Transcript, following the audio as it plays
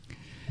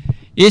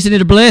Isn't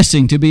it a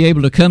blessing to be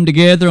able to come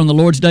together on the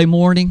Lord's Day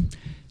morning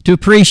to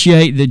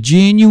appreciate the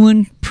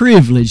genuine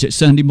privilege that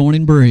Sunday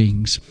morning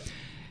brings?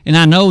 And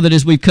I know that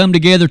as we've come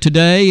together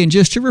today and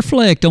just to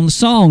reflect on the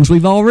songs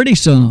we've already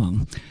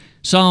sung,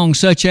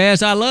 songs such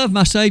as I Love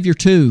My Savior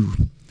Too,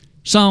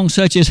 songs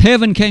such as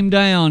Heaven Came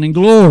Down and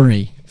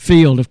Glory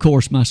filled, of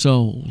course, my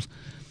soul.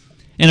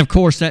 And, of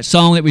course, that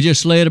song that we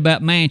just led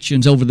about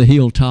mansions over the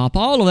hilltop,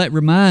 all of that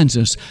reminds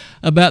us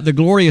about the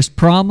glorious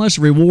promise,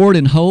 reward,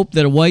 and hope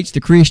that awaits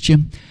the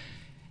Christian.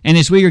 And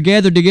as we are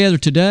gathered together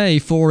today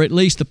for at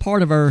least the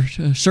part of our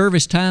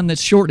service time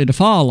that's shortly to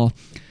follow,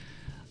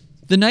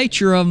 the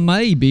nature of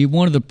may be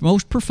one of the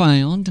most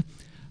profound,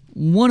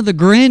 one of the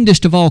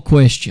grandest of all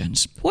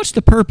questions. What's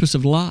the purpose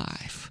of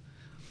life?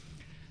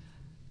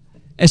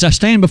 As I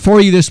stand before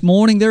you this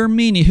morning, there are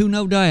many who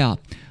no doubt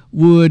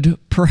would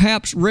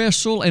perhaps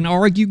wrestle and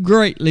argue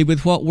greatly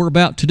with what we're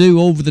about to do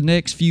over the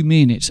next few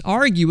minutes,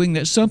 arguing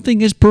that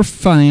something as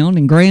profound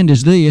and grand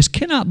as this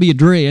cannot be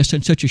addressed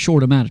in such a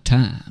short amount of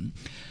time.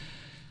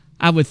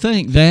 I would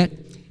think that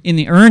in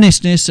the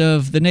earnestness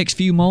of the next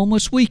few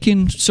moments, we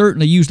can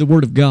certainly use the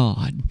Word of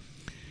God.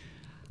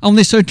 On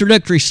this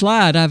introductory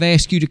slide, I've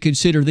asked you to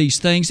consider these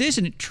things.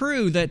 Isn't it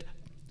true that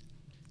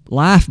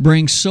life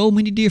brings so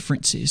many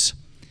differences,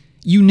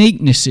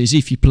 uniquenesses,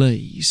 if you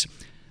please?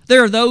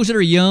 There are those that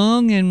are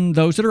young and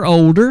those that are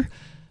older.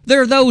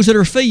 There are those that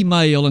are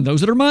female and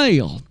those that are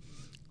male.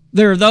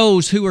 There are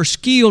those who are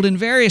skilled in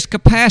various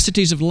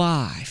capacities of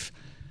life.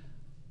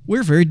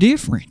 We're very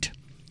different.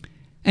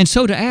 And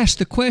so to ask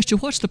the question,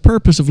 what's the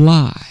purpose of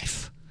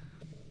life?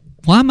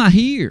 Why am I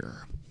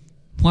here?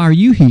 Why are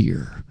you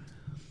here?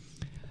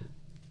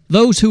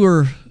 Those who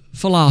are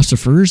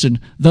philosophers and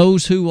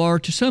those who are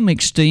to some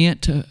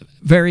extent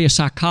various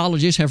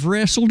psychologists have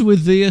wrestled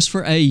with this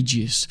for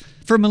ages,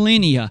 for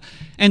millennia,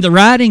 and the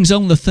writings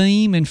on the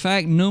theme, in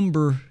fact,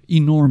 number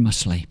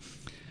enormously.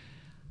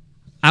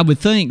 I would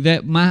think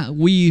that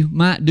we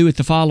might do it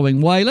the following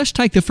way. Let's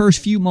take the first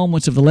few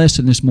moments of the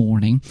lesson this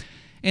morning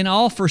and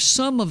offer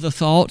some of the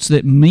thoughts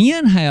that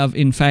men have,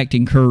 in fact,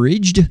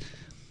 encouraged,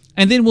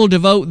 and then we'll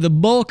devote the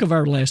bulk of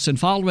our lesson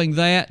following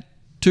that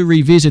to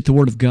revisit the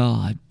Word of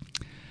God.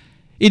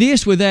 It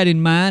is with that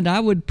in mind, I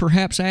would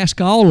perhaps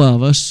ask all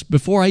of us,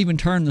 before I even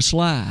turn the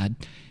slide,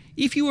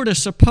 if you were to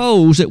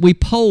suppose that we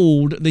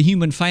polled the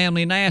human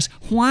family and asked,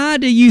 why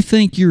do you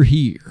think you're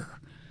here?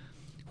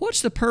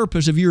 What's the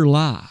purpose of your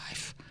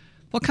life?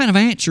 What kind of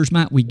answers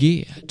might we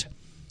get?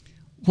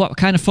 What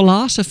kind of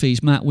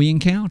philosophies might we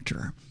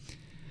encounter?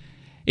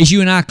 As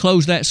you and I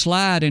close that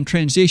slide and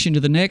transition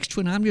to the next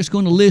one, I'm just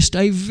going to list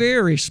a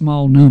very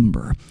small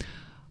number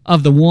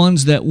of the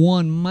ones that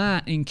one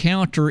might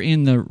encounter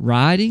in the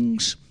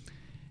writings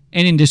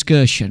and in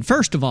discussion.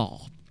 First of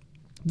all,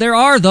 there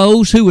are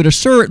those who would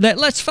assert that,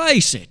 let's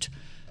face it,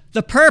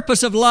 the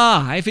purpose of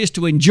life is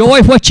to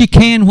enjoy what you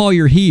can while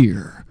you're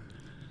here.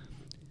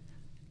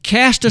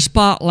 Cast a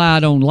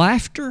spotlight on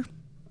laughter,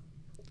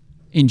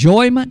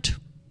 enjoyment,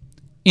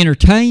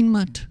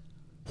 entertainment,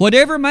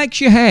 whatever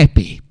makes you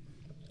happy,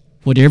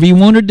 whatever you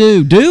want to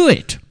do, do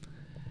it.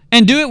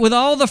 And do it with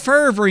all the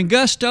fervor and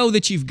gusto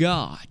that you've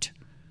got.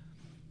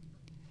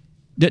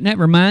 Doesn't that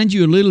remind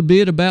you a little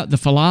bit about the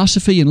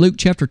philosophy in Luke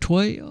chapter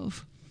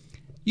 12?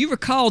 You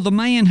recall the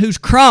man whose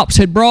crops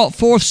had brought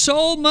forth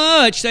so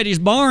much that his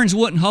barns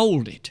wouldn't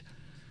hold it.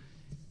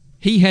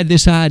 He had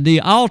this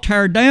idea, I'll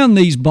tear down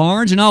these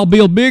barns and I'll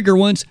build bigger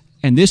ones,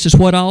 and this is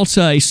what I'll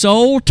say,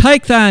 soul,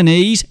 take thine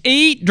ease,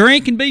 eat,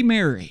 drink, and be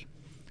merry.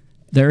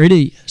 There it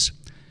is.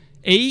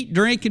 Eat,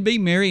 drink, and be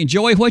merry.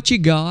 Enjoy what you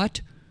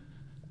got.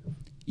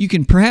 You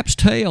can perhaps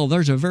tell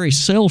there's a very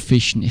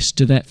selfishness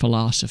to that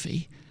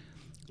philosophy.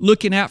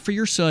 Looking out for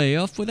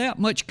yourself without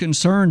much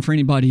concern for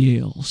anybody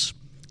else.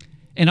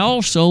 And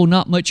also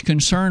not much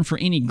concern for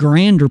any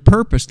grander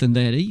purpose than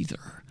that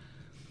either.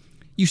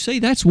 You see,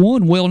 that's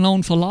one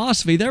well-known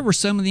philosophy. There were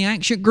some in the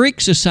ancient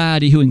Greek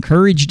society who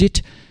encouraged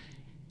it.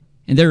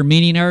 And there are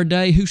many in our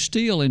day who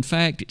still, in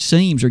fact, it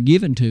seems, are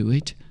given to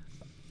it.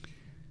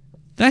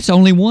 That's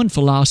only one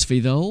philosophy,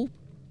 though.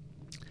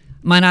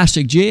 Might I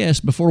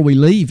suggest, before we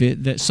leave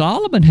it, that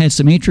Solomon had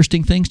some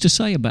interesting things to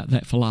say about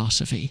that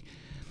philosophy.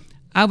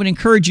 I would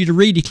encourage you to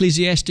read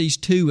Ecclesiastes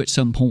 2 at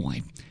some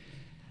point.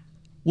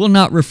 We'll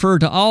not refer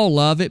to all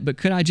of it, but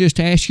could I just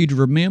ask you to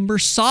remember,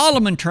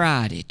 Solomon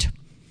tried it.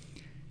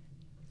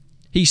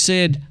 He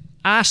said,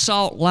 I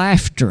sought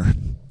laughter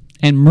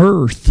and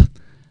mirth.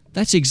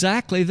 That's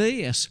exactly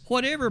this.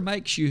 Whatever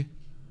makes you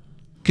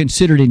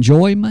considered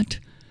enjoyment.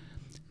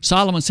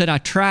 Solomon said, I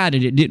tried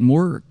it, it didn't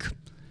work.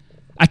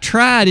 I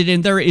tried it,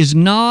 and there is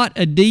not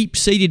a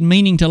deep-seated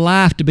meaning to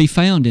life to be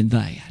found in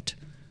that.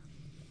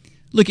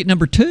 Look at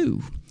number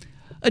 2.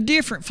 A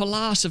different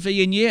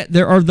philosophy, and yet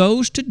there are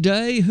those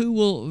today who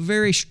will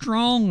very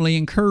strongly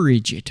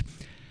encourage it.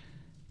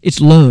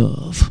 It's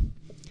love.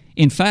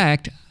 In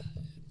fact,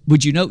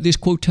 would you note this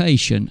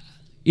quotation?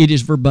 It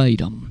is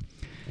verbatim.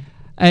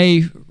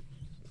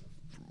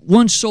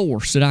 One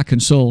source that I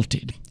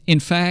consulted, in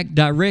fact,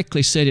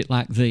 directly said it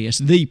like this: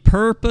 the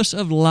purpose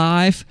of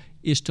life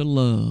is to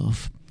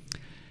love.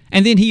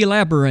 And then he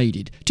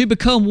elaborated, to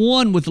become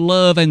one with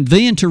love and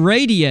then to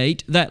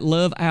radiate that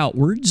love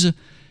outwards,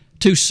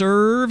 to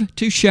serve,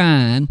 to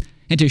shine,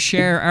 and to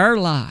share our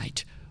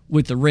light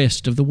with the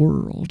rest of the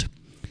world.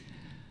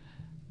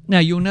 Now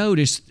you'll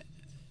notice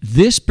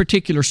this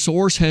particular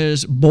source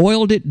has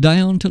boiled it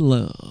down to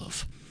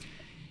love.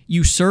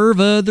 You serve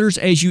others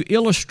as you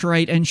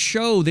illustrate and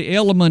show the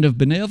element of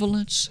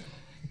benevolence,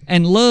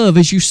 and love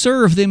as you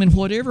serve them in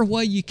whatever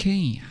way you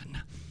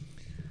can.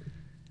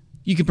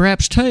 You can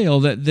perhaps tell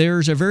that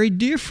there's a very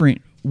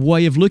different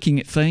way of looking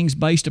at things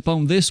based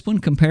upon this one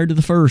compared to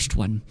the first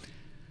one.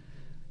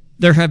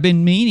 There have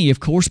been many, of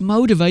course,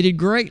 motivated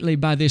greatly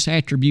by this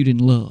attribute in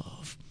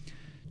love,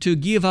 to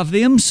give of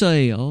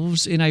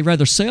themselves in a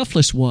rather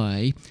selfless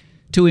way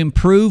to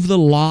improve the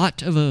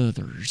lot of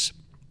others.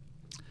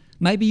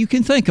 Maybe you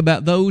can think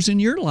about those in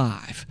your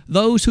life,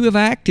 those who have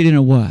acted in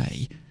a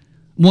way,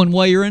 one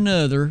way or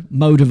another,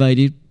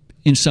 motivated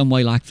in some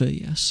way like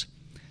this.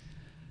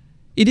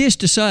 It is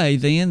to say,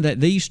 then,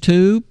 that these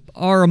two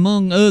are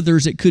among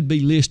others that could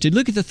be listed.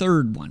 Look at the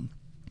third one.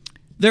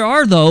 There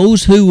are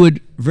those who would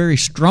very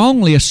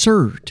strongly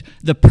assert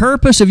the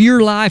purpose of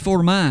your life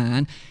or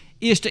mine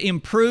is to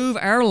improve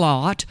our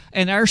lot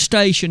and our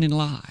station in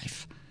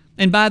life.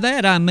 And by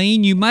that I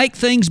mean you make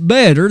things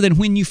better than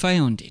when you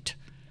found it.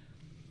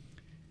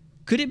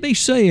 Could it be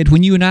said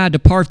when you and I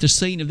depart the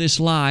scene of this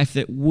life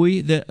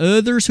that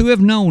others who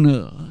have known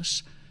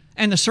us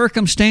and the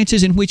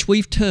circumstances in which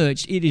we've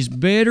touched, it is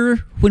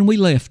better when we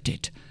left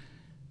it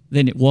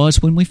than it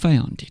was when we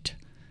found it?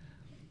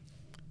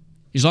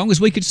 As long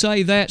as we could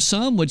say that,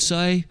 some would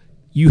say,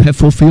 you have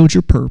fulfilled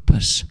your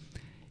purpose.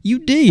 You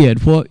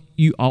did what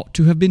you ought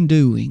to have been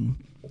doing.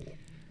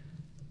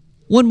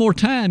 One more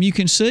time, you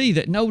can see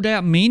that no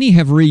doubt many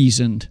have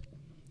reasoned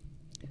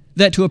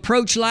that to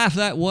approach life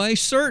that way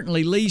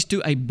certainly leads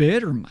to a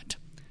betterment.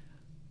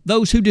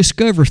 Those who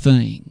discover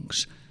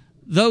things,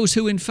 those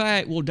who in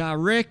fact will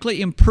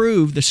directly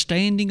improve the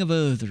standing of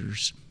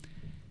others.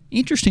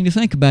 Interesting to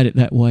think about it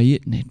that way,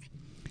 isn't it?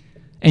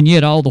 And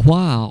yet all the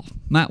while,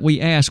 might we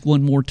ask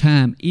one more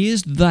time,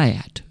 is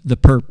that the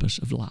purpose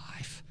of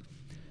life?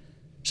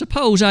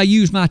 Suppose I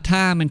use my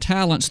time and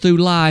talents through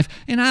life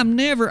and I'm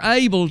never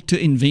able to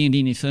invent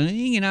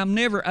anything and I'm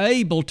never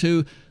able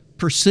to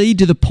proceed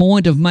to the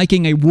point of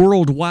making a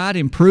worldwide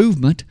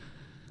improvement.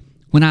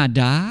 When I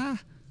die,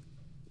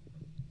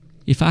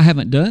 if I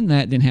haven't done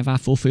that, then have I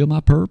fulfilled my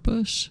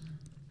purpose?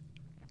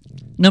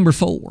 Number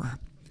 4,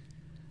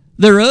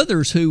 there are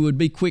others who would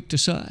be quick to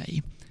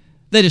say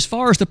that as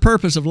far as the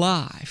purpose of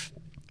life,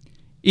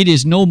 it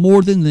is no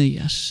more than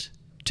this,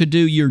 to do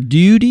your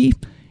duty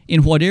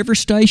in whatever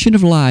station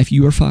of life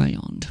you are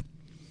found.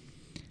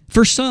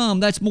 For some,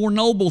 that's more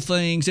noble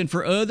things, and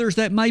for others,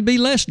 that may be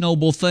less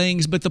noble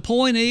things. But the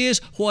point is,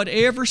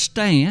 whatever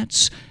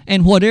stance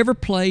and whatever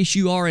place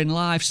you are in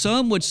life,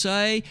 some would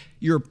say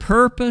your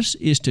purpose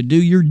is to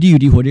do your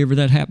duty, whatever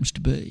that happens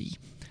to be.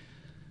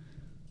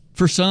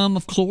 For some,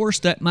 of course,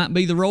 that might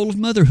be the role of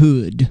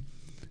motherhood.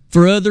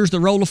 For others, the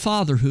role of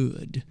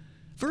fatherhood.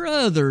 For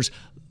others,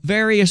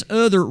 various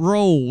other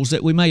roles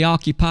that we may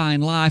occupy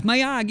in life.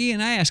 May I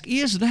again ask,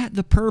 is that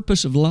the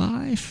purpose of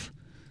life?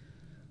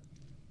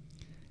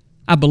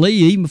 I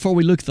believe, even before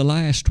we look at the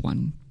last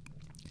one,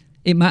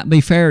 it might be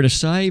fair to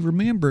say,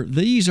 remember,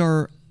 these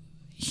are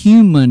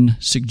human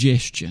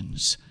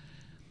suggestions.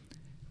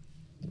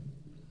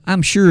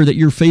 I'm sure that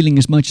your feeling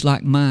is much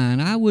like mine.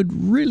 I would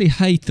really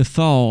hate the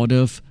thought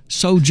of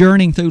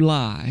sojourning through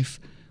life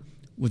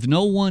with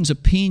no one's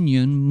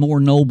opinion more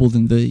noble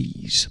than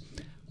these.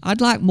 I'd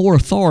like more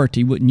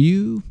authority, wouldn't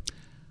you?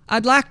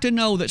 I'd like to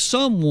know that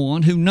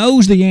someone who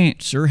knows the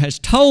answer has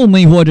told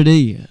me what it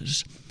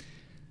is.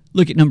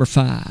 Look at number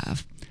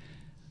 5.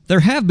 There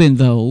have been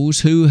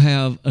those who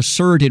have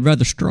asserted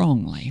rather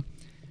strongly,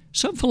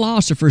 some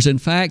philosophers, in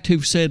fact,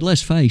 who've said,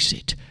 let's face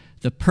it,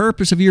 the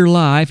purpose of your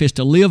life is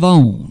to live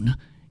on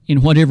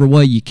in whatever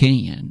way you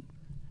can.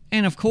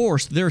 And of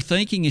course, their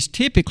thinking is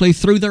typically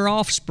through their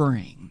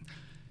offspring,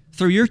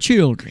 through your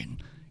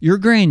children, your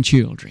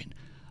grandchildren,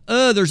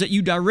 others that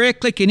you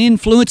directly can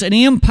influence and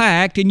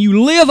impact, and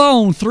you live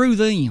on through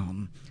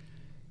them.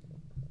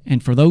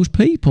 And for those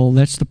people,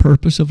 that's the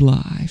purpose of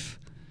life.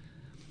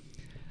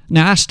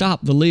 Now, I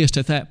stopped the list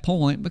at that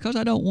point because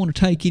I don't want to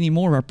take any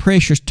more of our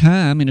precious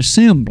time in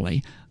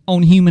assembly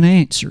on human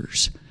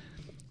answers.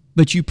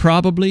 But you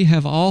probably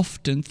have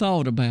often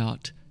thought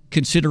about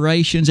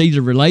considerations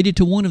either related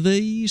to one of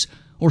these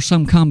or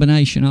some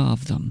combination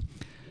of them.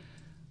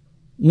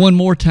 One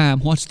more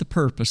time, what's the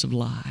purpose of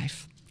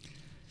life?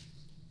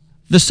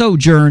 The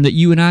sojourn that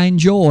you and I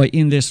enjoy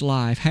in this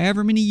life,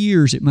 however many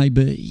years it may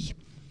be.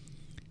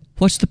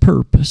 What's the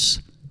purpose?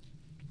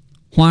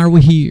 Why are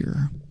we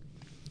here?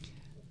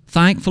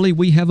 Thankfully,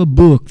 we have a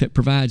book that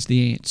provides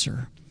the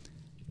answer.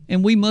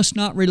 And we must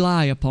not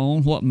rely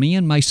upon what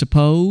men may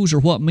suppose or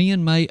what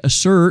men may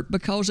assert,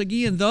 because,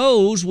 again,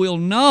 those will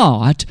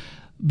not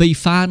be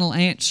final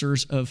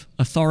answers of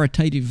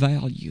authoritative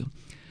value.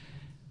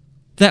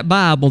 That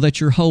Bible that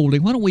you're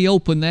holding, why don't we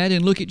open that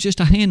and look at just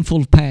a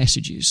handful of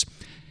passages?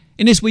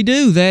 And as we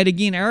do that,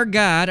 again,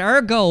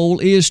 our goal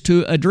is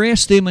to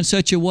address them in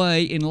such a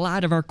way in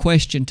light of our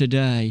question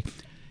today.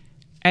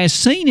 As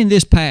seen in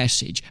this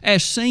passage,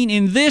 as seen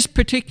in this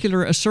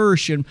particular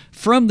assertion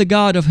from the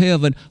God of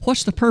heaven,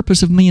 what's the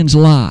purpose of men's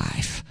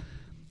life?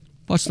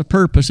 What's the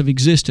purpose of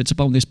existence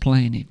upon this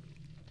planet?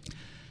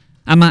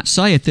 I might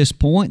say at this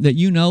point that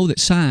you know that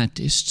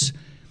scientists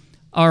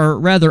are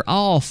rather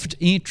oft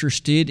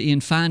interested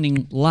in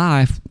finding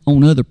life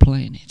on other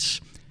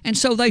planets. And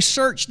so they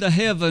search the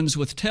heavens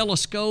with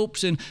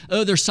telescopes and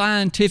other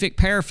scientific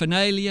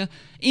paraphernalia,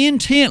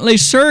 intently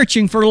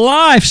searching for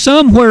life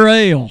somewhere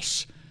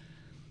else.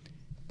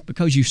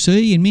 Because you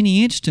see, in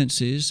many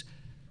instances,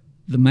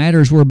 the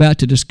matters we're about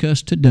to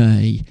discuss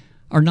today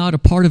are not a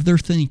part of their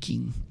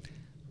thinking.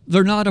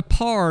 They're not a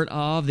part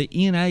of the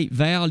innate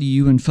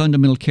value and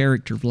fundamental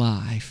character of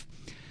life.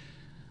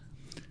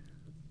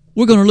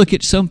 We're going to look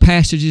at some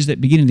passages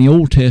that begin in the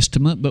Old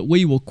Testament, but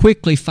we will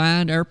quickly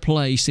find our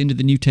place into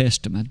the New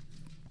Testament.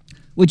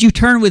 Would you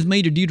turn with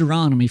me to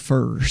Deuteronomy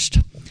first?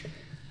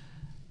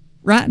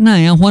 Right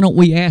now, why don't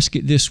we ask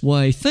it this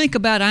way? Think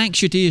about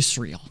ancient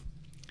Israel.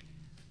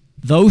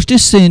 Those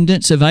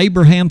descendants of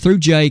Abraham through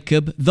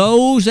Jacob,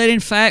 those that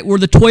in fact were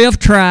the 12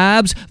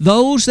 tribes,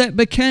 those that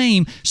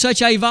became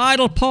such a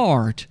vital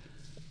part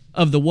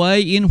of the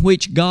way in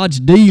which God's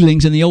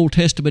dealings in the Old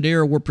Testament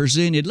era were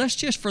presented. Let's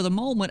just for the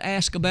moment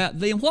ask about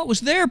them. What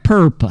was their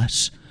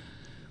purpose?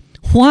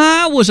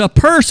 Why was a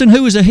person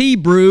who was a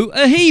Hebrew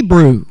a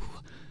Hebrew?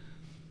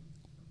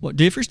 What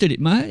difference did it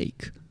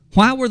make?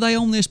 Why were they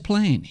on this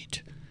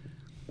planet?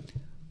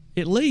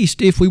 At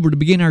least if we were to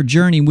begin our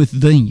journey with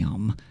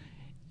them,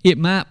 it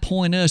might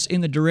point us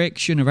in the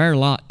direction of our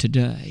lot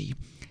today.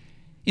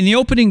 In the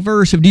opening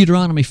verse of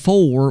Deuteronomy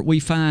 4, we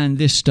find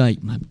this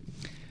statement.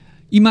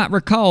 You might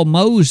recall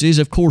Moses,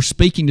 of course,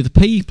 speaking to the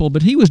people,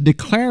 but he was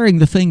declaring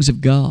the things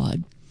of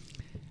God.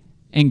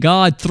 And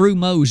God, through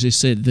Moses,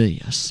 said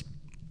this,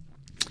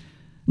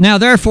 Now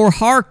therefore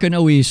hearken,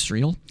 O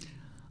Israel,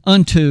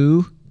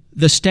 unto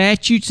the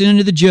statutes and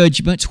unto the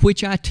judgments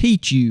which I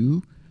teach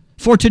you,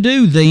 for to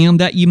do them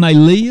that ye may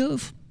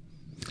live,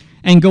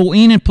 and go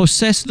in and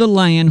possess the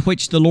land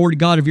which the Lord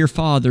God of your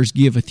fathers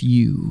giveth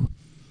you.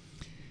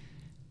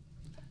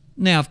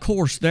 Now, of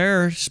course,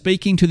 they're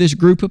speaking to this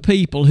group of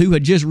people who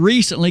had just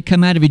recently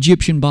come out of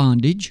Egyptian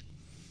bondage.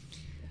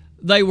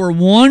 They were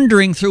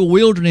wandering through a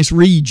wilderness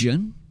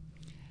region.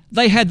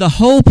 They had the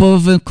hope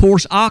of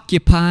course,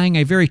 occupying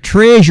a very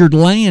treasured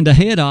land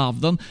ahead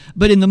of them.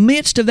 But in the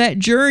midst of that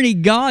journey,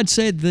 God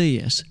said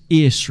this,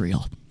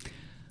 Israel,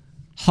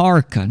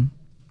 hearken,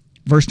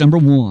 verse number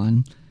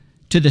 1,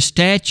 to the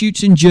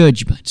statutes and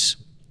judgments.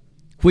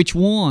 Which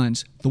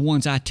ones? The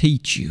ones I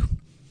teach you.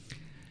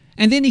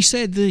 And then he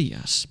said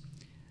this.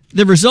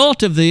 The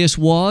result of this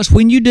was,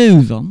 when you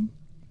do them,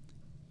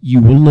 you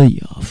will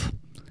live.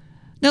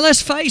 Now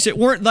let's face it,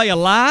 weren't they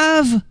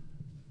alive?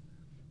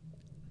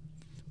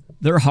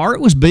 Their heart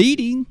was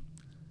beating.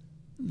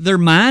 Their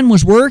mind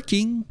was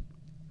working.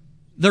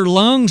 Their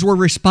lungs were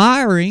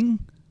respiring.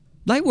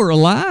 They were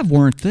alive,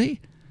 weren't they?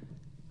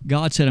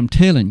 God said, I'm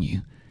telling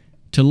you,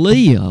 to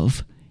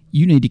live,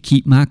 you need to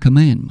keep my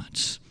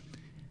commandments.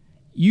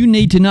 You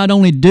need to not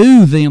only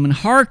do them and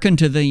hearken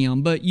to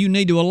them, but you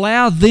need to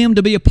allow them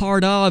to be a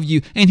part of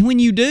you. And when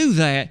you do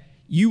that,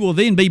 you will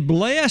then be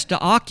blessed to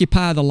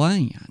occupy the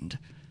land.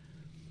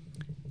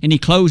 And he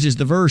closes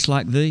the verse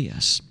like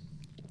this,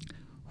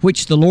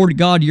 which the Lord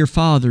God of your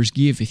fathers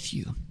giveth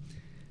you.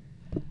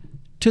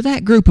 To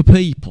that group of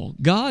people,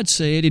 God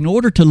said, in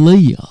order to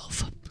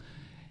live,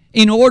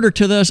 in order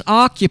to thus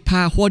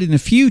occupy what in the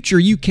future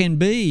you can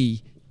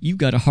be, you've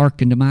got to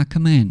hearken to my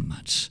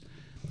commandments.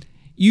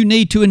 You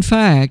need to, in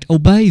fact,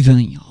 obey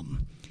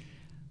them.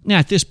 Now,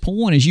 at this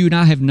point, as you and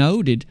I have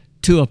noted,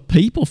 to a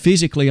people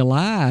physically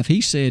alive, he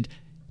said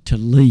to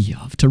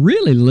live, to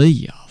really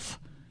live.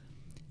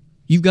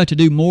 You've got to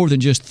do more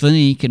than just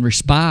think and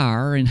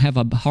respire and have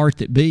a heart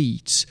that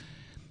beats.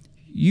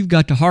 You've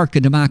got to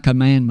hearken to my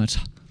commandments.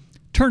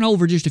 Turn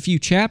over just a few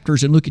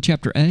chapters and look at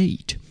chapter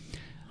 8.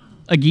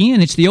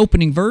 Again, it's the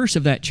opening verse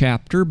of that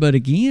chapter, but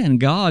again,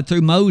 God,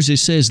 through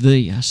Moses, says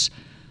this,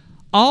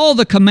 All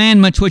the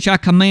commandments which I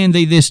command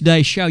thee this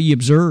day shall ye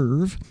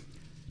observe,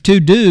 to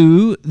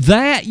do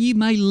that ye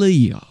may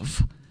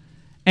live,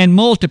 and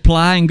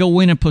multiply, and go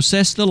in and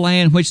possess the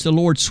land which the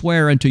Lord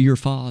sware unto your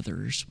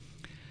fathers.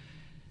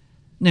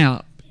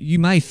 Now, you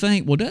may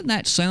think, well, doesn't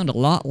that sound a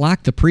lot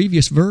like the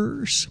previous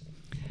verse?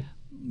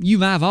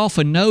 I've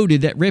often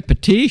noted that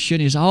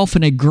repetition is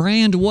often a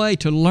grand way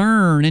to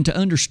learn and to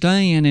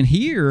understand. And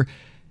here,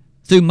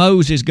 through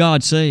Moses,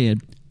 God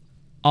said,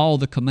 all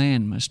the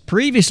commandments.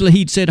 Previously,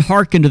 he'd said,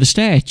 hearken to the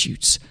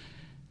statutes.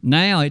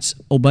 Now it's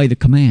obey the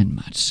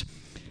commandments.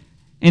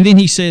 And then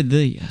he said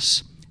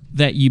this,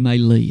 that you may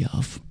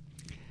live.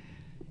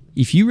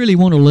 If you really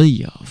want to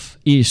live,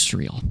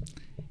 Israel,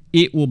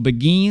 it will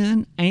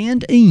begin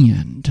and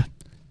end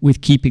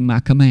with keeping my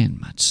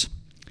commandments.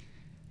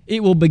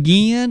 It will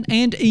begin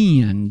and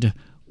end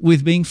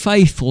with being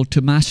faithful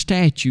to my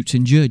statutes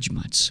and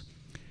judgments.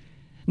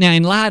 Now,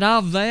 in light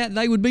of that,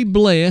 they would be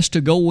blessed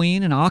to go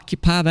in and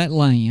occupy that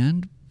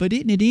land. But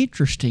isn't it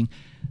interesting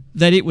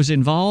that it was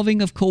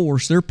involving, of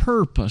course, their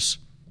purpose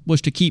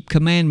was to keep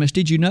commandments?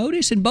 Did you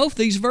notice in both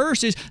these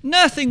verses,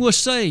 nothing was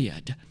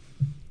said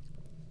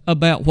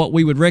about what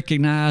we would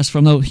recognize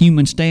from those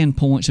human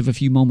standpoints of a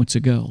few moments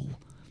ago.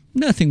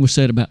 Nothing was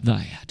said about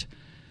that.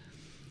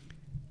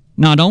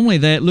 Not only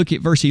that, look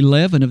at verse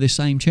 11 of this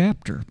same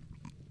chapter.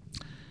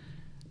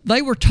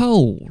 They were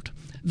told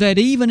that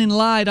even in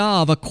light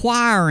of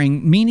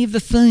acquiring many of the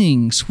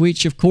things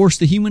which, of course,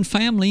 the human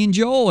family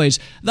enjoys,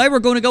 they were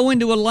going to go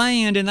into a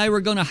land and they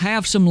were going to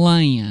have some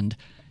land,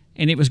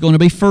 and it was going to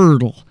be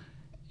fertile,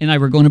 and they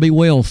were going to be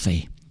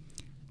wealthy.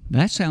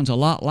 That sounds a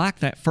lot like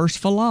that first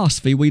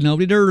philosophy we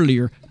noted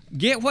earlier.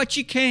 Get what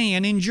you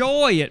can,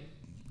 enjoy it.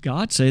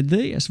 God said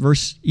this,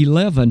 verse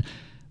 11,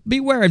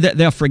 beware that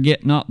thou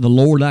forget not the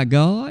Lord thy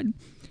God,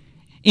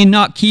 in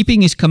not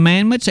keeping His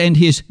commandments and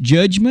His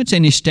judgments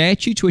and His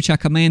statutes, which I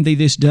command thee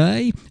this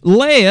day,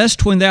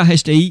 lest when thou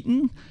hast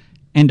eaten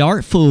and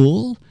art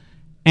full,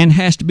 and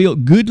hast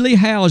built goodly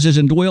houses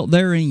and dwelt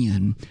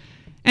therein,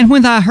 and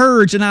when thy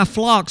herds and thy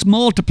flocks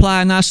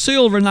multiply, and thy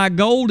silver and thy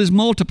gold is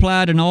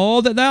multiplied, and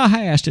all that thou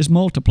hast is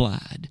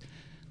multiplied,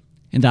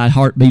 and thy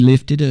heart be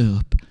lifted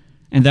up,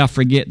 and thou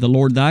forget the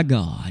Lord thy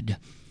God.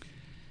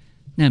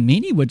 Now,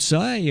 many would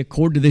say,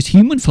 according to this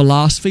human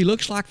philosophy,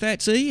 looks like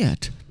that's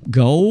it.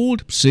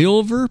 Gold,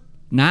 silver,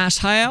 nice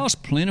house,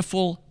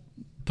 plentiful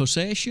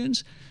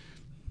possessions.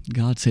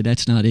 God said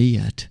that's not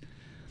it.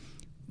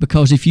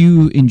 Because if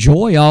you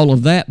enjoy all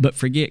of that but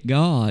forget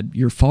God,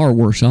 you're far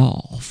worse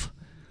off.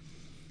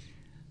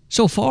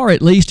 So far,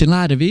 at least in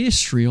light of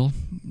Israel,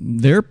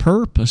 their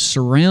purpose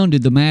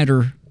surrounded the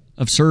matter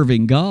of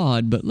serving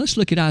God. But let's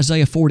look at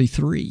Isaiah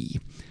 43.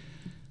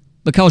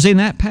 Because in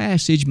that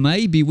passage,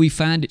 maybe we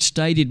find it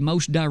stated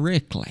most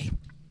directly.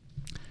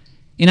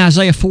 In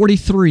Isaiah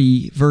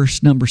 43,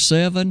 verse number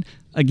 7,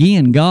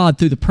 again, God,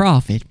 through the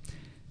prophet,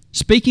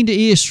 speaking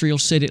to Israel,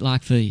 said it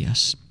like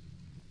this.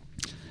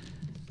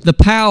 The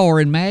power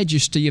and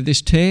majesty of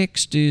this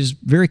text is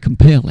very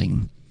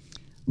compelling.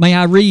 May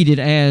I read it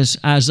as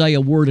Isaiah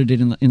worded it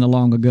in the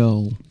long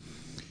ago.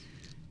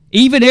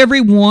 Even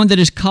every one that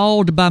is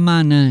called by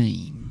my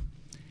name.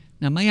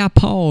 Now, may I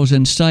pause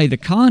and say the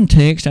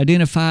context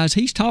identifies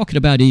he's talking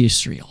about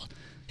Israel.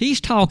 He's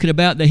talking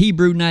about the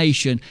Hebrew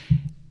nation.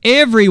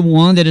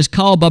 Everyone that is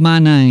called by my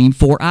name,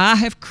 for I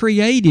have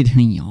created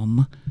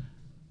him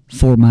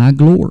for my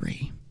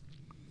glory.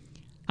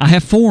 I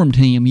have formed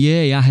him,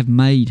 yea, I have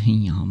made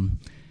him.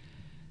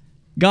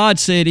 God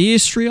said,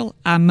 Israel,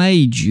 I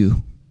made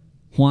you.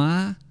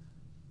 Why?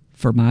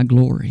 For my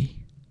glory.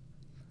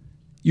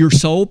 Your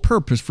sole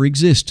purpose for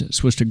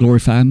existence was to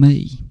glorify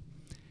me.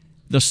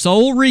 The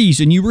sole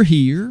reason you were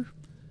here,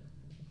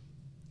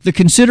 the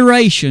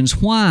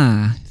considerations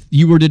why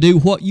you were to do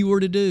what you were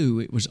to do,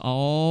 it was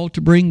all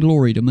to bring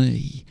glory to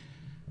me.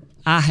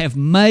 I have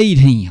made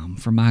him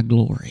for my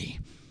glory.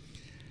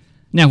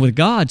 Now, with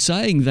God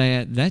saying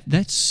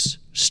that's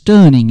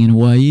stunning in a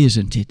way,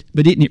 isn't it?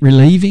 But isn't it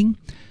relieving?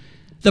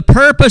 The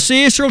purpose of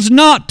Israel is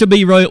not to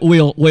be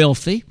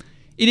wealthy.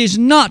 It is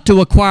not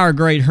to acquire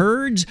great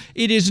herds.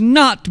 It is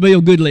not to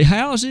build goodly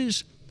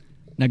houses.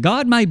 Now,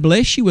 God may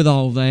bless you with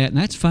all that, and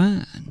that's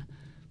fine.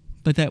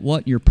 But that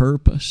wasn't your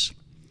purpose.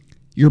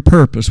 Your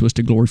purpose was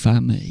to glorify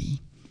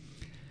me.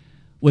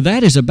 With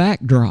that as a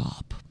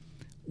backdrop,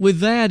 with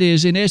that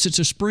as, in essence,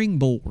 a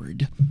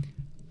springboard,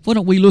 why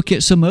don't we look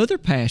at some other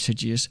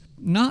passages,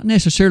 not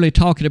necessarily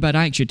talking about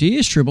ancient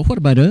Israel, but what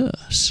about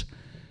us?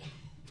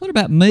 What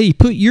about me?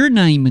 Put your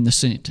name in the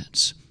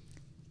sentence.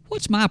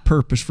 What's my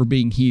purpose for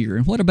being here,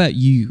 and what about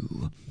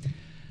you?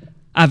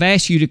 I've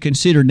asked you to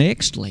consider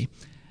nextly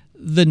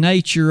the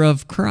nature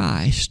of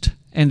Christ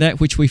and that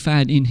which we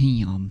find in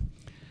Him.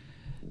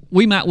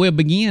 We might well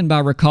begin by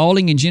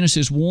recalling in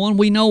Genesis 1,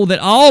 we know that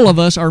all of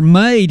us are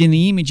made in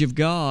the image of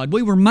God.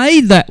 We were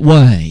made that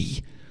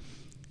way.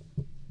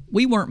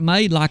 We weren't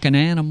made like an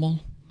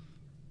animal.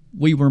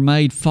 We were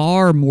made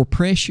far more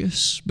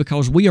precious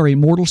because we are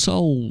immortal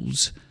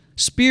souls,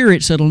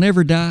 spirits that'll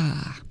never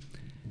die.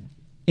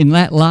 In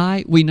that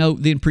light, we know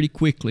then pretty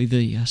quickly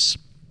this.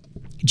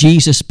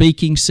 Jesus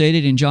speaking said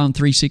it in John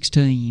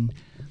 3:16.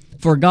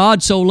 For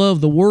God so loved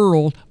the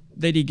world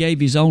that He gave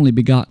His only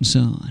begotten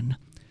Son,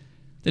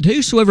 that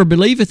whosoever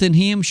believeth in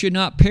Him should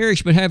not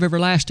perish but have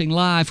everlasting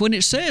life. When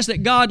it says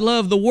that God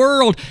loved the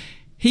world,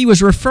 He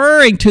was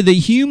referring to the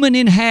human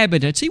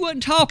inhabitants. He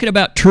wasn't talking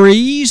about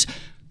trees,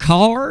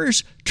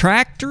 cars,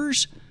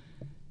 tractors,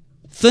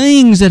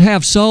 things that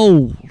have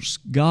souls.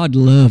 God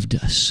loved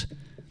us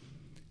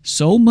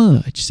so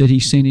much that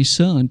He sent His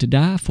Son to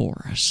die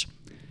for us.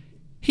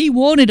 He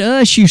wanted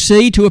us, you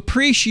see, to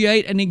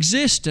appreciate an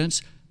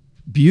existence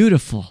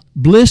beautiful,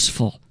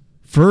 blissful,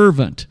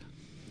 fervent.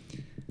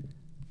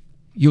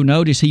 You'll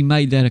notice He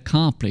made that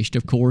accomplished,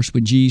 of course,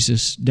 when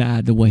Jesus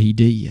died the way He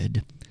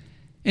did,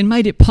 and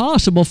made it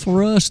possible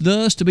for us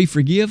thus to be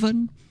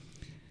forgiven.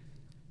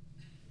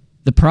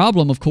 The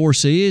problem, of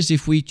course, is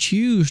if we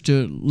choose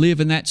to live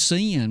in that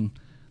sin,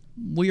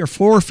 we are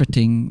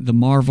forfeiting the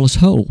marvelous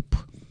hope.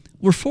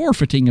 We're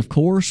forfeiting, of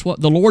course,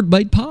 what the Lord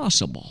made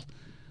possible.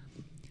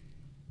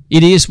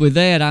 It is with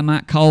that I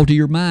might call to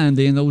your mind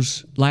then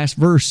those last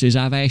verses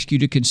I've asked you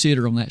to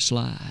consider on that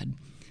slide.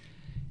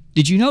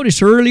 Did you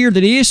notice earlier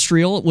that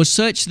Israel was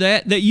such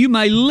that you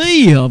may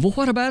live? Well,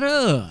 what about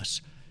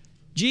us?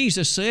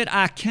 Jesus said,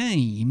 I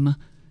came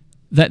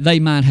that they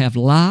might have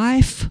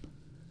life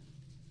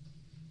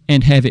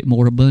and have it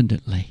more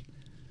abundantly.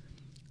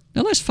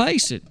 Now let's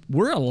face it,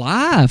 we're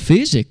alive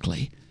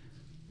physically.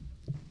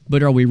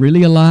 But are we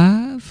really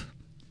alive?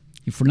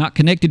 If we're not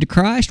connected to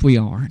Christ, we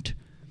aren't.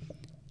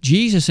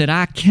 Jesus said,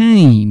 I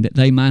came that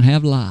they might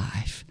have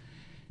life.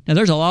 Now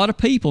there's a lot of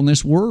people in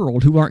this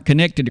world who aren't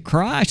connected to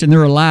Christ, and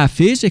they're alive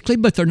physically,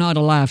 but they're not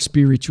alive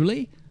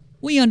spiritually.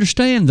 We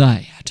understand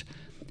that.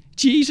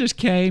 Jesus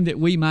came that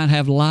we might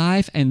have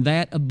life, and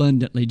that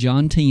abundantly.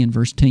 John 10,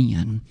 verse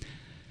 10.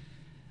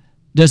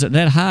 Doesn't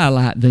that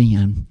highlight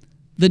then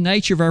the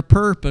nature of our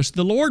purpose?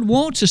 The Lord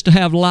wants us to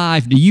have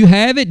life. Do you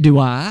have it? Do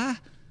I?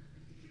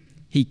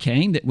 He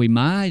came that we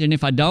might, and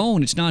if I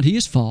don't, it's not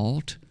His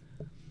fault.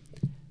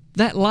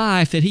 That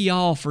life that He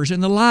offers,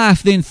 and the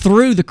life then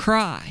through the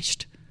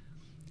Christ,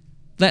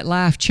 that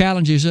life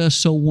challenges us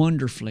so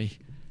wonderfully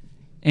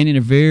and in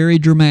a very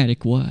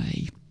dramatic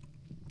way.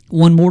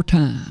 One more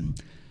time.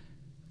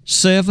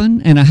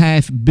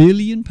 7.5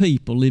 billion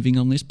people living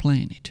on this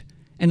planet.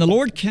 And the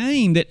Lord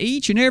came that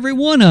each and every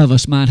one of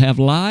us might have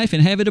life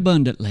and have it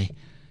abundantly.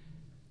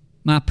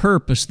 My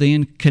purpose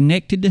then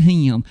connected to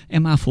Him,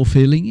 am I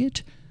fulfilling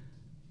it?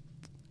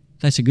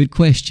 That's a good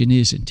question,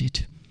 isn't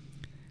it?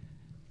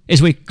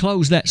 As we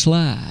close that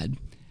slide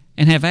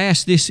and have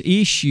asked this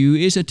issue,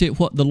 isn't it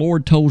what the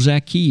Lord told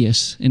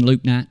Zacchaeus in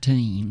Luke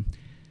 19?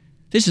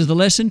 This is the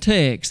lesson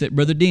text that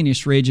Brother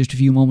Dennis read just a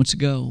few moments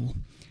ago.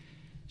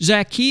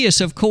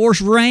 Zacchaeus, of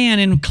course, ran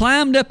and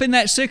climbed up in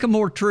that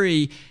sycamore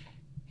tree,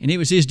 and it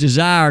was his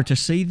desire to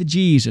see the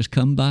Jesus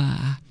come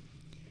by.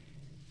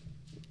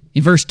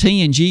 In verse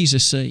 10,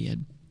 Jesus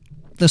said,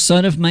 the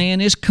Son of Man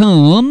is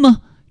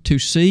come to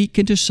seek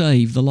and to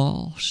save the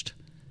lost.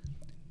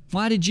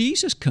 Why did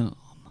Jesus come?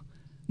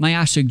 May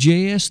I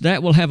suggest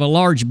that will have a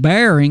large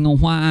bearing on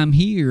why I'm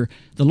here.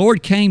 The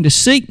Lord came to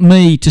seek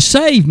me, to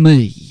save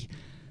me.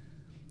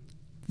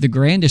 The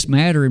grandest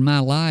matter in my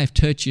life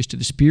touches to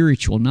the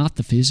spiritual, not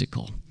the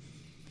physical.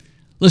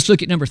 Let's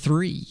look at number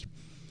 3.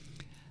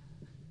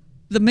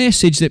 The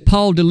message that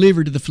Paul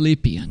delivered to the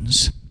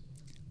Philippians.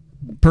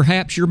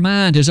 Perhaps your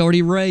mind has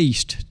already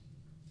raced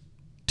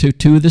to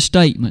 2 of the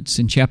statements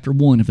in chapter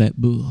 1 of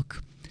that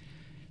book.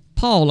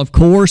 Paul, of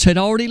course, had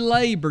already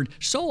labored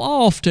so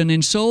often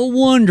and so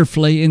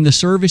wonderfully in the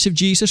service of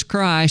Jesus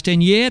Christ,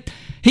 and yet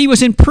he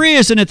was in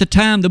prison at the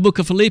time the book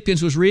of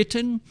Philippians was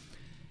written.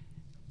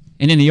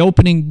 And in the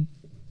opening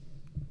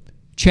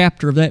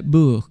chapter of that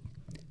book,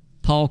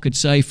 Paul could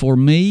say, for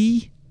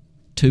me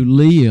to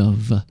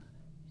live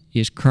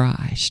is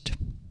Christ.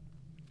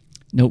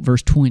 Note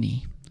verse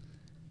 20.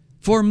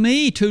 For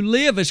me to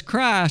live is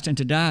Christ and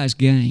to die is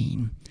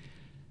gain.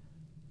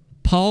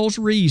 Paul's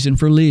reason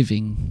for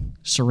living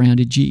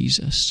surrounded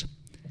Jesus.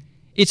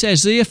 It's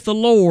as if the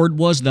Lord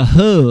was the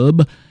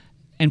hub,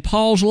 and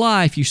Paul's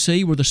life, you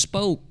see, were the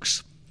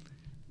spokes.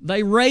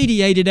 They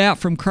radiated out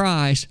from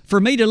Christ. For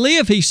me to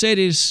live, he said,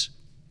 is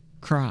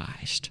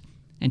Christ,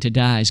 and to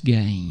die is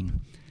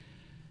gain.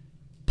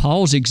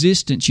 Paul's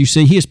existence, you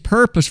see, his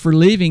purpose for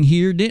living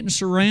here didn't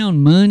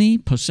surround money,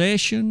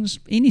 possessions,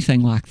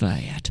 anything like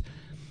that.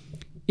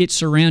 It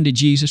surrounded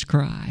Jesus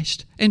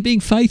Christ and being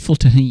faithful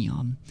to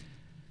Him.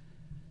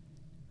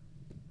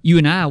 You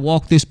and I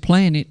walk this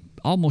planet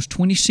almost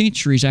 20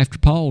 centuries after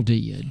Paul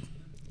did.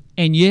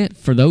 And yet,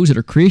 for those that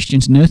are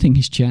Christians, nothing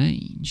has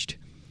changed.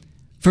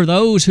 For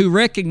those who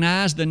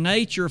recognize the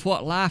nature of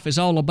what life is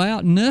all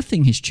about,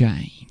 nothing has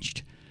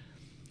changed.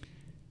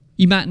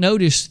 You might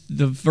notice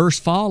the verse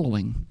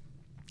following,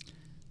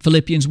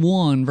 Philippians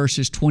 1,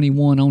 verses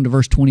 21 on to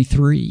verse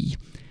 23.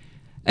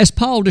 As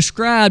Paul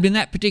described in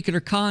that particular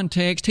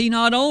context, he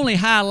not only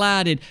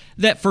highlighted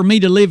that for me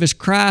to live is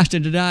Christ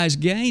and to die is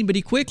gain, but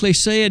he quickly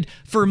said,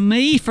 for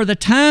me, for the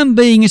time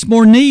being, it's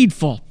more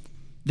needful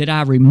that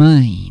I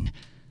remain.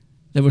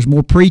 There was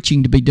more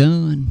preaching to be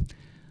done,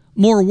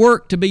 more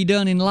work to be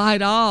done in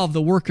light of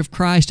the work of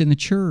Christ in the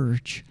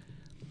church.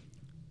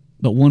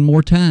 But one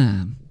more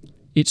time,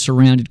 it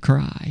surrounded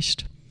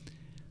Christ.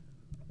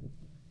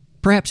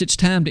 Perhaps it's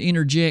time to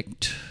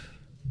interject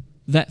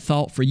that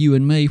thought for you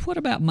and me. What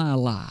about my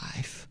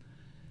life?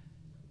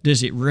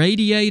 Does it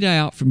radiate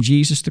out from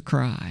Jesus the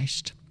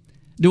Christ?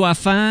 Do I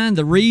find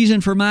the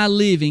reason for my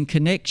living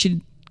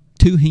connection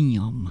to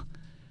Him?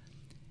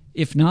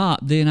 If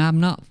not, then I'm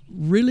not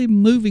really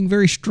moving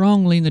very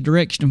strongly in the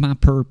direction of my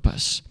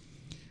purpose.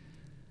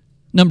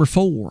 Number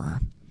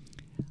 4,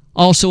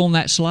 also on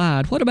that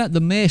slide, what about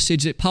the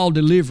message that Paul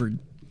delivered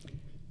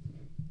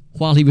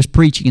while he was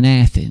preaching in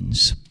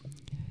Athens?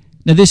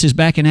 Now, this is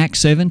back in Acts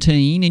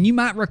 17, and you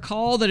might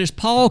recall that as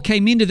Paul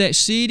came into that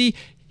city,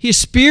 his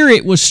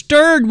spirit was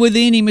stirred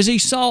within him as he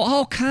saw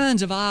all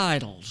kinds of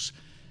idols.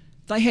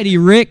 They had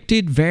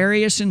erected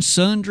various and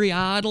sundry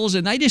idols,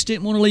 and they just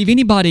didn't want to leave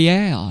anybody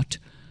out.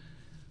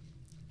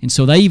 And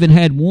so they even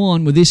had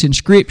one with this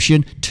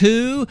inscription,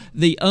 "To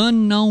the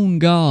unknown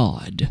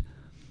God."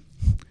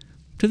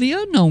 To the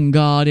unknown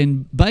God.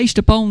 And based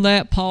upon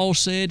that, Paul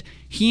said,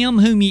 "Him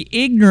whom ye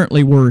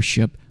ignorantly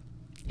worship,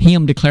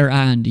 him declare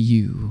I unto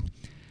you."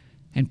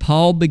 And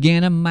Paul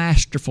began a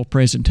masterful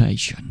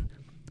presentation.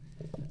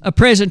 A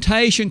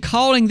presentation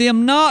calling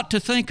them not to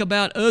think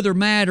about other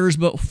matters,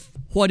 but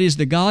what is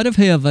the God of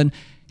heaven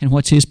and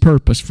what's His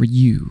purpose for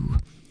you.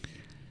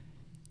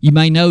 You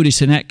may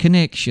notice in that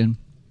connection,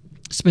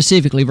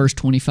 specifically verse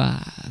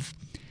 25.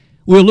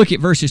 We'll look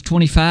at verses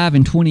 25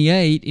 and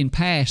 28 in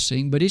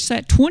passing, but it's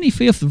that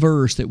 25th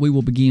verse that we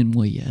will begin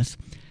with.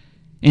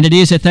 And it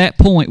is at that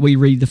point we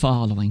read the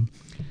following.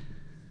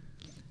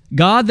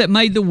 God that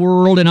made the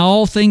world and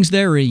all things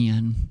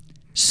therein,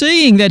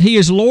 seeing that He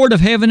is Lord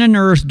of heaven and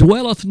earth,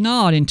 dwelleth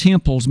not in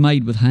temples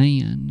made with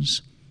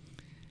hands.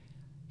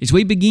 As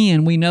we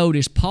begin, we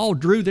notice Paul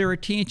drew their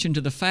attention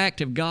to the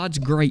fact of God's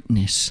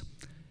greatness,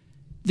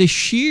 the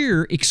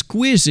sheer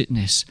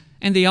exquisiteness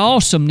and the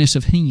awesomeness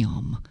of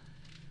Him.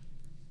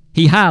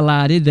 He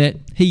highlighted that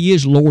He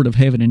is Lord of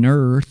heaven and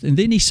earth, and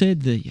then he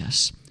said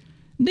this,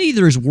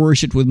 "Neither is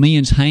worshipped with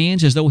men's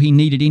hands as though He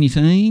needed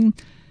anything,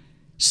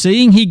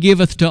 seeing He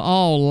giveth to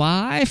all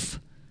life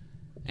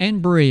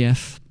and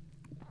breath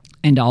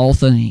and all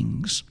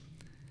things."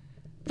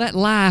 That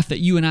life that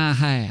you and I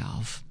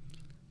have,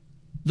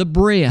 the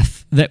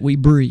breath that we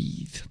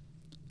breathe,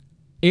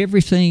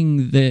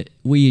 everything that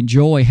we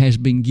enjoy has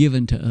been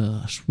given to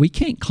us. We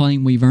can't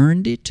claim we've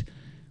earned it.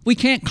 We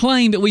can't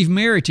claim that we've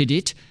merited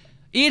it.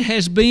 It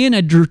has been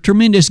a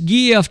tremendous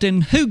gift,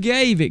 and who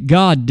gave it?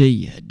 God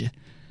did.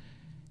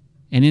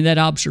 And in that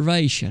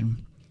observation,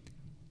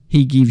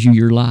 He gives you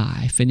your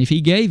life. And if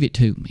He gave it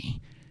to me,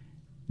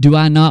 do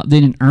I not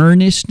then in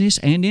earnestness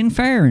and in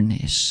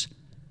fairness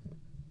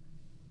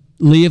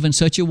live in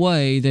such a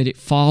way that it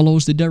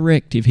follows the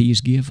directive He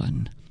has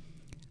given?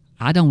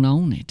 I don't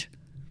own it.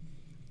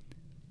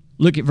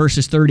 Look at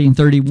verses 30 and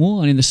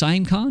 31 in the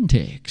same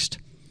context.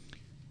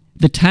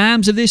 The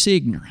times of this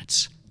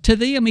ignorance. To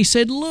them He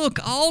said, "Look,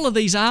 all of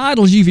these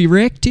idols you've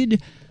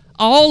erected,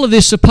 all of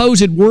this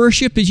supposed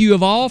worship that you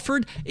have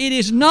offered, it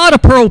is not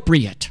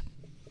appropriate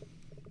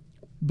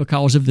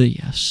because of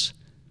this.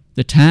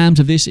 The times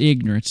of this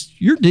ignorance,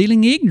 you're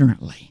dealing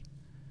ignorantly.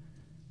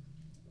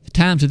 The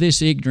times of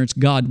this ignorance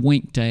God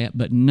winked at,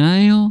 but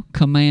now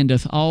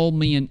commandeth all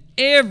men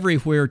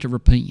everywhere to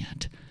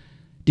repent."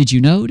 Did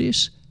you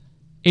notice?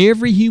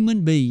 Every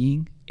human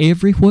being,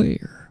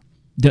 everywhere.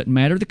 Doesn't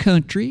matter the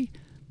country,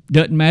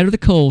 doesn't matter the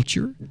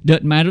culture,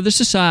 doesn't matter the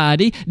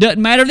society,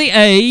 doesn't matter the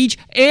age.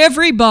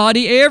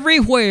 Everybody,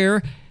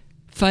 everywhere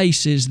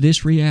faces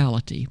this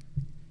reality.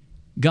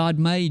 God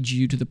made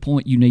you to the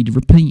point you need to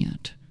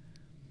repent.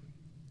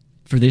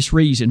 For this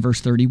reason, verse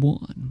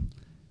 31,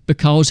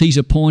 because He's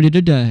appointed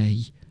a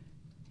day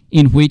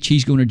in which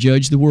He's going to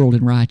judge the world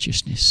in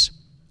righteousness.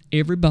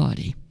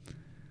 Everybody.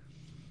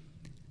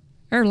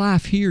 Our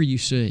life here, you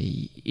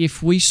see,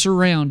 if we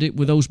surround it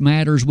with those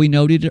matters we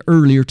noted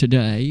earlier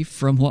today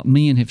from what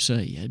men have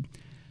said,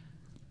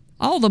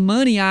 all the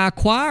money I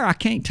acquire, I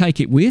can't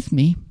take it with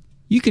me.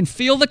 You can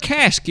fill the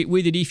casket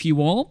with it if you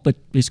want, but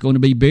it's going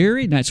to be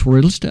buried, and that's where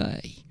it'll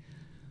stay.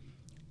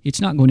 It's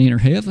not going to enter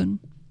heaven.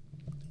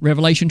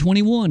 Revelation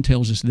 21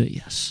 tells us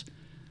this.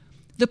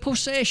 The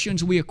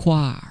possessions we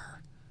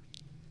acquire,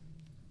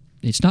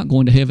 it's not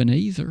going to heaven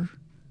either.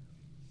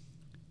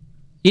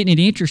 Isn't it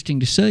interesting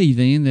to see,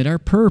 then, that our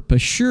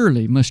purpose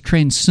surely must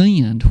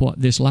transcend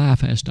what this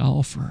life has to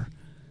offer?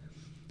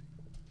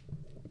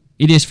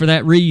 It is for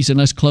that reason,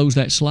 let's close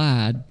that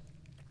slide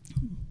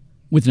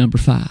with number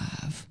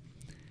 5.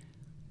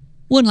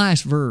 One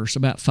last verse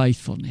about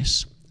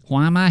faithfulness.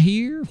 Why am I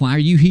here? Why are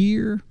you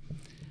here?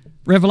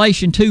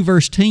 Revelation 2,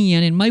 verse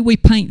 10, and may we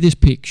paint this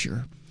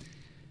picture.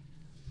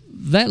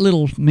 That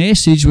little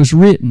message was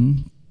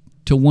written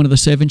to one of the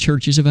 7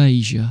 churches of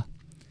Asia.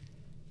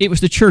 It was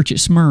the church at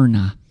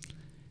Smyrna.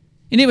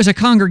 And it was a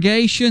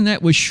congregation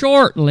that was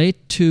shortly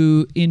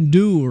to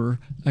endure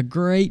a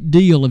great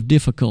deal of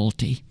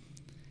difficulty,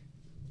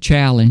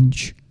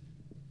 challenge,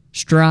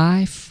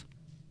 strife,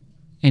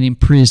 and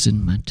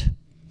imprisonment.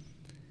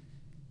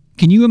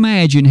 Can you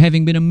imagine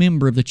having been a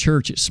member of the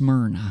church at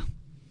Smyrna?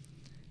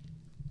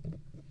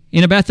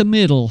 In about the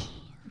middle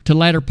to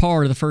latter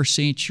part of the first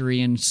century,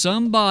 and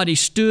somebody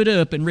stood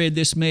up and read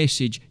this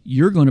message,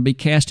 "You're going to be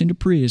cast into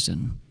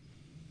prison.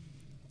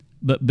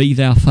 But be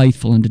thou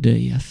faithful unto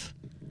death,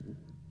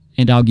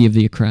 and I'll give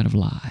thee a crown of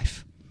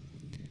life."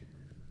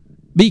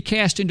 Be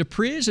cast into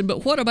prison,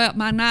 but what about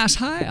my nice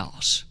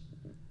house?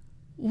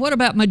 What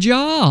about my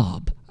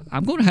job?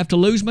 I'm going to have to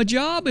lose my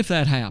job if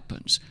that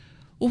happens.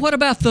 Well, what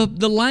about the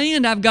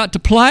land I've got to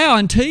plow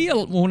and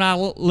till when I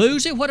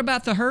lose it? What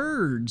about the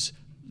herds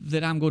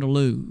that I'm going to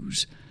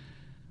lose?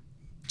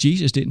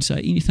 Jesus didn't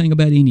say anything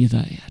about any of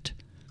that.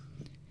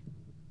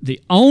 The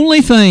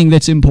only thing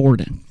that's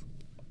important,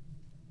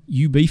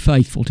 you be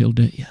faithful till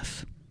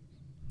death.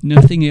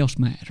 Nothing else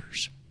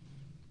matters.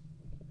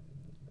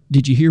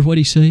 Did you hear what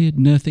he said?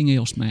 Nothing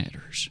else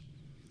matters.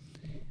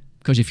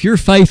 Because if you're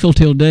faithful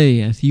till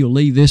death, you'll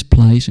leave this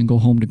place and go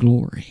home to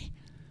glory.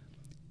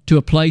 To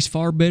a place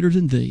far better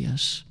than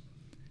this.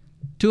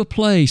 To a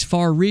place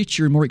far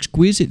richer and more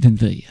exquisite than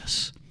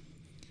this.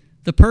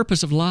 The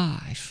purpose of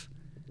life.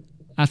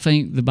 I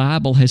think the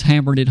Bible has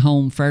hammered it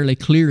home fairly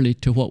clearly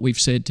to what we've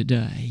said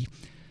today.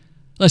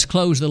 Let's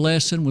close the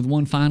lesson with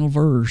one final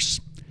verse.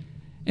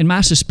 And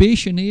my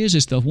suspicion is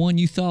it's the one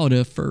you thought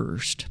of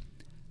first.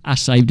 I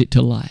saved it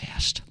till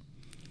last.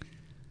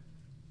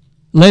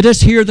 Let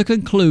us hear the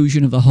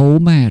conclusion of the whole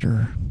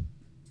matter.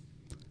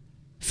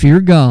 Fear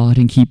God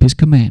and keep His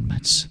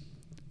commandments.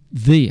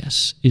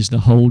 This is the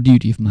whole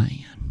duty of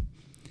man.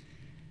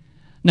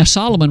 Now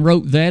Solomon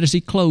wrote that as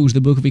he closed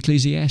the book of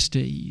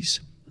Ecclesiastes.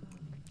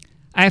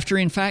 After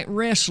in fact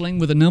wrestling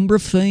with a number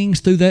of things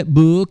through that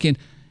book and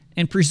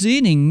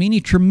presenting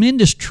many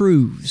tremendous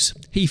truths,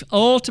 he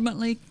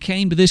ultimately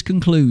came to this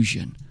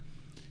conclusion.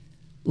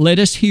 Let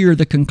us hear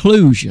the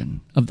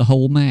conclusion of the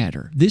whole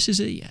matter. This is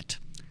it.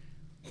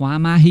 Why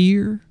am I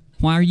here?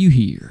 Why are you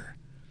here?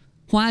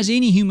 Why is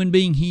any human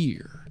being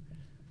here?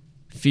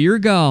 Fear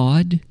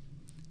God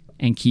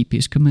and keep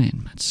His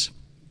commandments.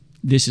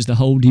 This is the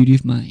whole duty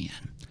of man.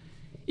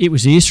 It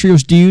was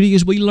Israel's duty,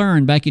 as we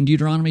learned back in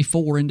Deuteronomy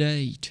 4 and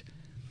 8.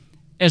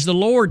 As the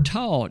Lord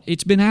taught,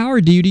 it's been our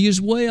duty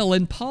as well,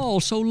 and Paul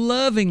so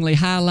lovingly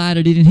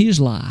highlighted it in his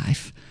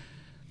life.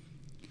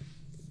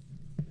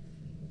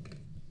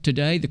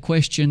 Today, the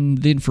question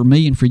then for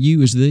me and for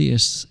you is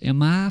this: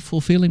 am I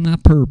fulfilling my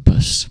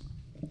purpose?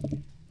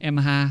 Am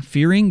I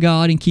fearing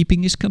God and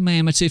keeping His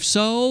commandments? If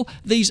so,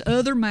 these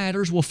other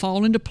matters will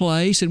fall into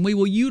place and we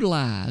will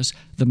utilize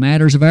the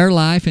matters of our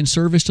life in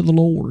service to the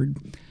Lord.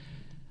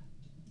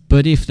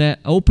 But if that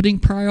opening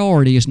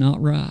priority is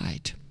not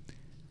right,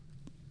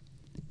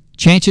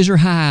 chances are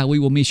high we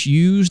will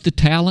misuse the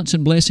talents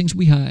and blessings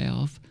we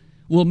have.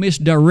 We'll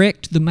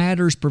misdirect the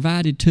matters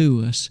provided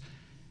to us.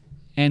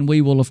 And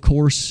we will, of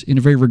course, in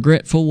a very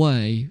regretful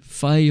way,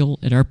 fail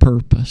at our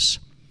purpose.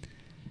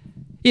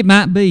 It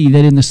might be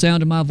that in the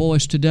sound of my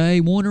voice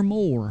today, one or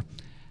more,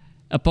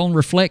 upon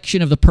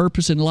reflection of the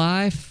purpose in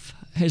life,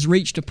 has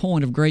reached a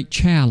point of great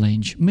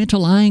challenge,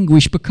 mental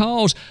anguish,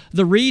 because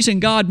the reason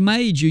God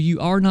made you, you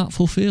are not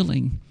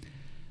fulfilling.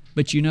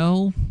 But you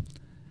know,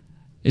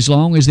 as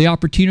long as the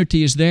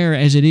opportunity is there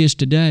as it is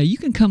today, you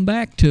can come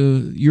back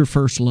to your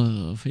first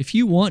love. If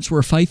you once were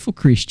a faithful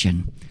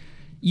Christian,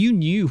 you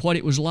knew what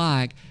it was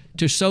like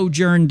to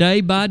sojourn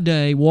day by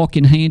day,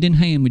 walking hand in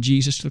hand with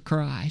Jesus the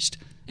Christ.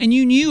 And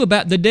you knew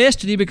about the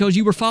destiny because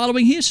you were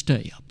following His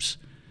steps.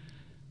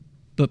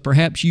 But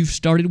perhaps you've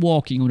started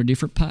walking on a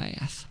different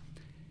path.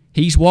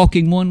 He's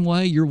walking one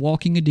way, you're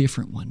walking a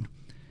different one.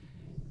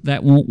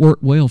 That won't work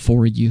well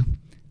for you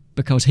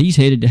because He's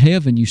headed to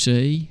heaven, you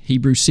see.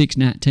 Hebrews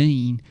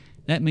 6:19.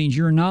 That means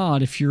you're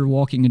not if you're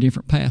walking a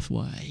different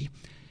pathway.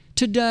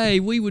 Today,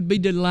 we would be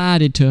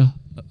delighted to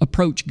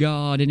approach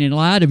God, and in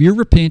light of your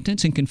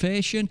repentance and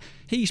confession,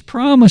 He's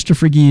promised to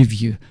forgive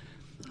you.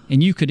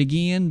 And you could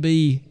again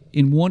be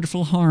in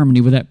wonderful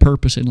harmony with that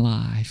purpose in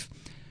life.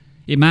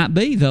 It might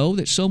be, though,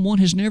 that someone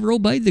has never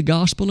obeyed the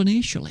gospel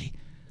initially.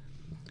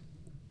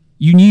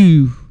 You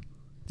knew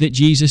that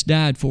Jesus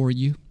died for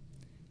you.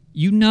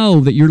 You know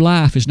that your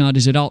life is not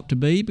as it ought to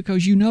be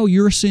because you know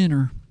you're a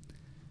sinner.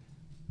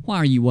 Why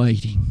are you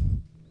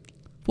waiting?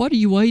 What are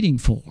you waiting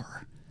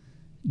for?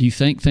 Do you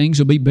think things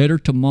will be better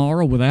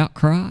tomorrow without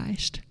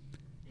Christ?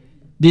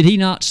 Did He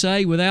not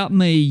say, without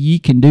me ye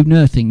can do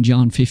nothing,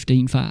 John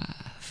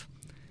 15:5?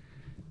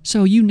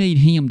 So you need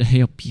Him to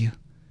help you.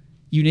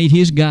 You need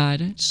His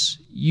guidance.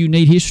 You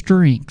need His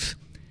strength.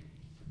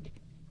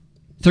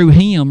 Through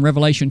Him,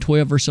 Revelation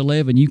 12 verse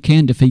 11, you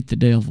can defeat the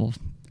devil.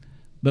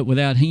 But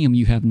without Him,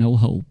 you have no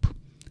hope.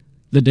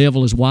 The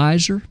devil is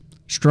wiser,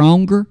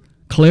 stronger,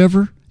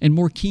 clever, and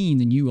more keen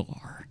than you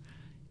are.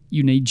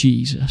 You need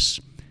Jesus.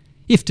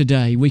 If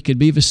today we could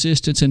be of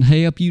assistance and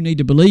help, you need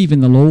to believe in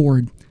the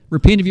Lord.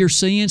 Repent of your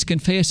sins,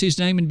 confess His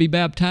name, and be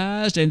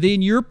baptized, and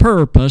then your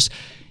purpose,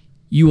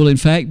 you will in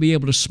fact be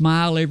able to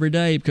smile every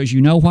day because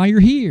you know why you're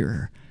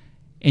here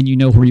and you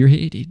know where you're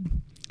headed.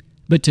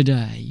 But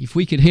today, if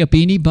we could help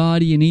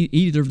anybody in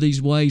either of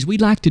these ways,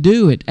 we'd like to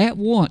do it at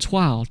once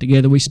while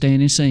together we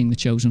stand and sing the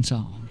chosen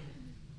song.